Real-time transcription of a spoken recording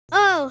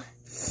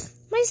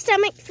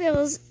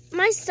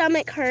My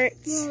stomach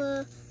hurts.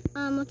 Well,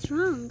 what's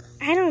wrong?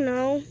 I don't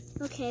know.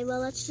 Okay, well,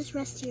 let's just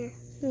rest here.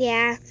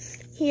 Yeah,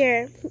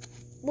 here.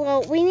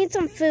 Well, we need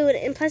some food,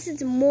 and plus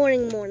it's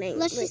morning.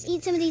 Let's just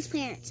eat some of these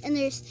plants.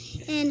 Is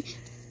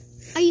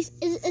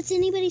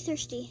anybody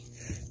thirsty?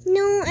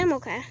 No, I'm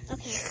okay.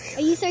 Okay.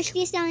 Are you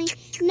thirsty, Sally?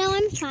 No,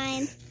 I'm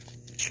fine.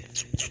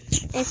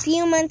 A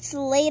few months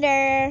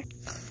later.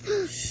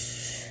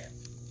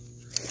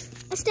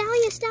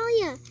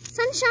 Estalia,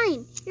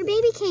 Sunshine, your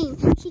baby came.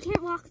 She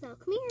can't walk though.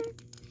 Come here.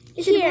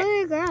 Is it a boy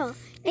or a girl?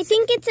 I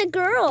think it's a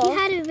girl. You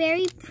had a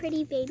very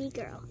pretty baby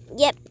girl.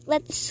 Yep,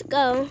 let's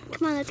go.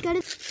 Come on, let's go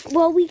to...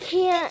 Well, we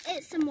can't...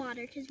 Get some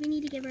water, because we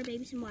need to give our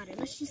baby some water.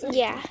 Let's just let it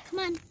go. Come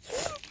on.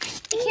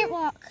 It can't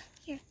walk.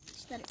 Here,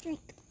 just let it drink.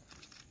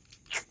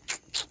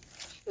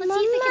 Let's see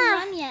if it can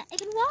run yet.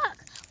 It can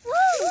walk. Woo!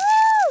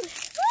 Woo!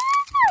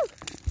 Woo!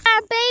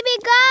 Our baby,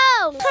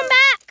 go! Come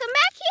back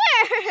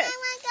here! I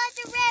want to go to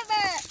the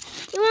river.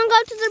 You want to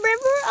go to the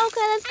river?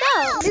 Okay, let's go.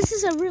 Ow. This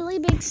is a really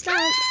big stunt.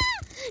 No!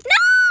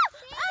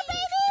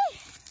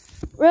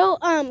 Our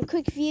baby!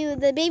 Quick view.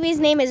 The baby's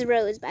name is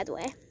Rose, by the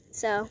way.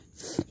 So,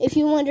 if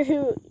you wonder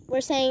who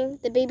we're saying,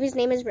 the baby's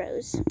name is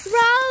Rose.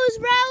 Rose,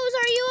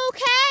 are you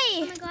okay?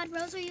 Oh my God,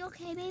 Rose, are you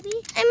okay, baby?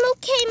 I'm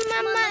okay,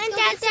 Mama and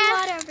Dada. Let's go get some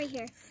water over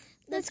here.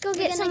 Let's go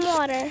get some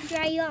water.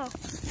 Dry you off.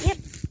 Yep.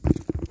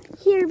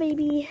 Here,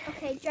 baby.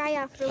 Okay, dry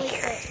off really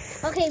quick.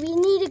 Okay, we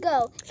need to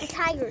go. The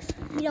tigers.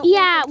 We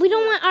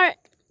don't want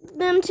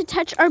them to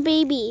touch our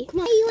baby. Come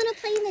on. Hey, you want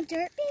to play in the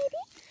dirt, baby?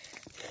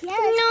 Yeah,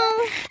 let's No,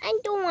 go. I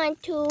don't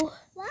want to.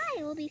 Why?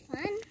 It will be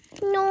fun.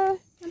 No.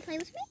 Want to play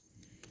with me?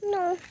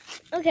 No.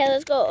 Okay,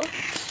 let's go. All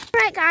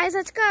right, guys,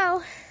 let's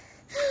go.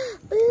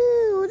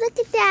 Ooh, look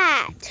at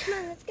that. Come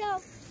on, let's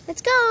go.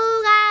 Let's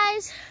go,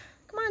 guys.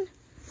 Come on.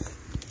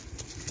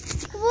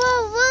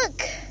 Whoa,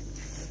 look.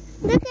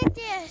 Look at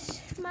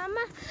this,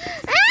 Mama.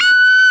 Ah!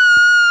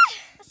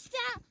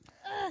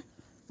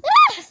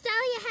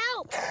 Estalia,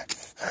 help.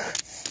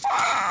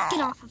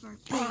 Get off of our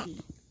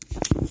baby.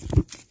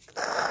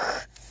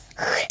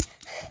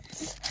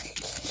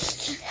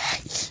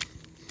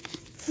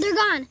 They're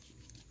gone.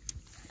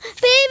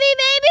 Baby.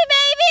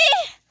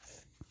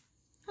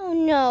 Oh,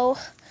 no.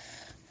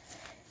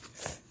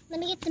 Let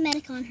me get the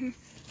medic on her.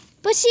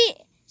 But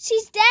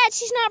she's dead.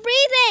 She's not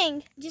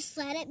breathing. Just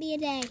let it be a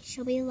day.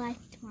 She'll be alive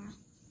tomorrow.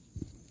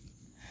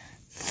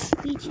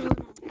 Be chill.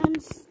 I'm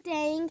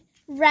staying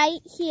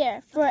right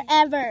here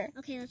forever.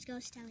 Okay, let's go,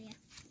 Estalia.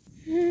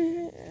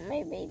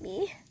 My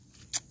baby.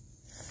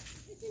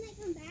 Can I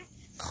come back?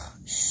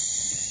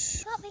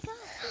 Shh. Go.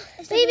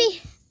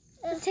 Baby,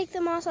 let's take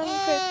the moss off of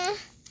her.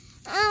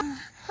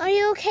 Are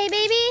you okay,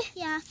 baby?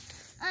 Yeah.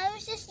 I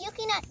was just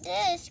looking at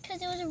this because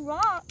it was a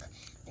rock,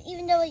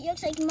 even though it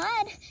looks like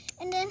mud,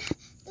 and then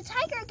the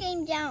tiger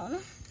came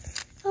down.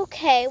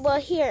 Okay, well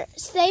here,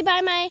 stay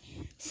by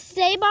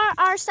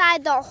our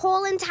side the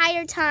whole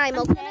entire time,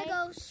 okay? I'm gonna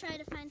go try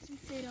to find some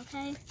food,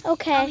 okay?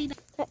 Okay,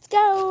 let's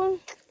go.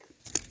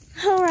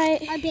 All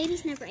right. Our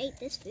babies never ate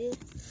this food.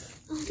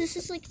 Oh, this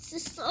is so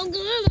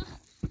good.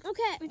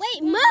 Okay,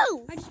 wait,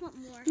 move. I just want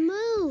more.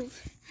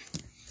 Move.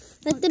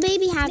 Let the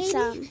baby have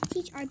some.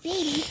 Teach our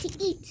baby to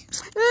eat.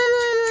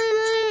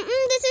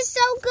 This is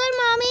so good,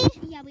 Mommy.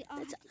 Yeah, we all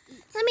have to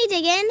eat. Let me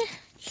dig in.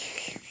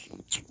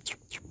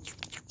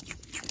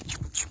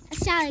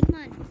 Sally, come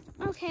on.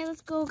 Okay,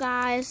 let's go,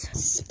 guys.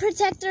 Let's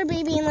protect our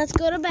baby and let's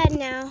go to bed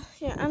now.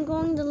 Here, I'm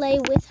going to lay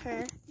with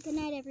her. Good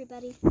night,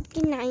 everybody.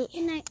 Good night.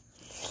 Good night.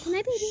 Good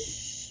night, baby.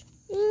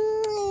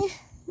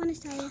 Come on,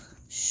 Estalia.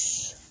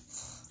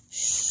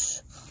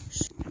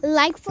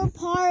 Like for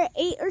part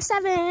 8 or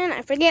 7.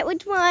 I forget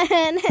which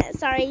one.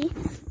 Sorry.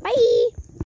 Bye.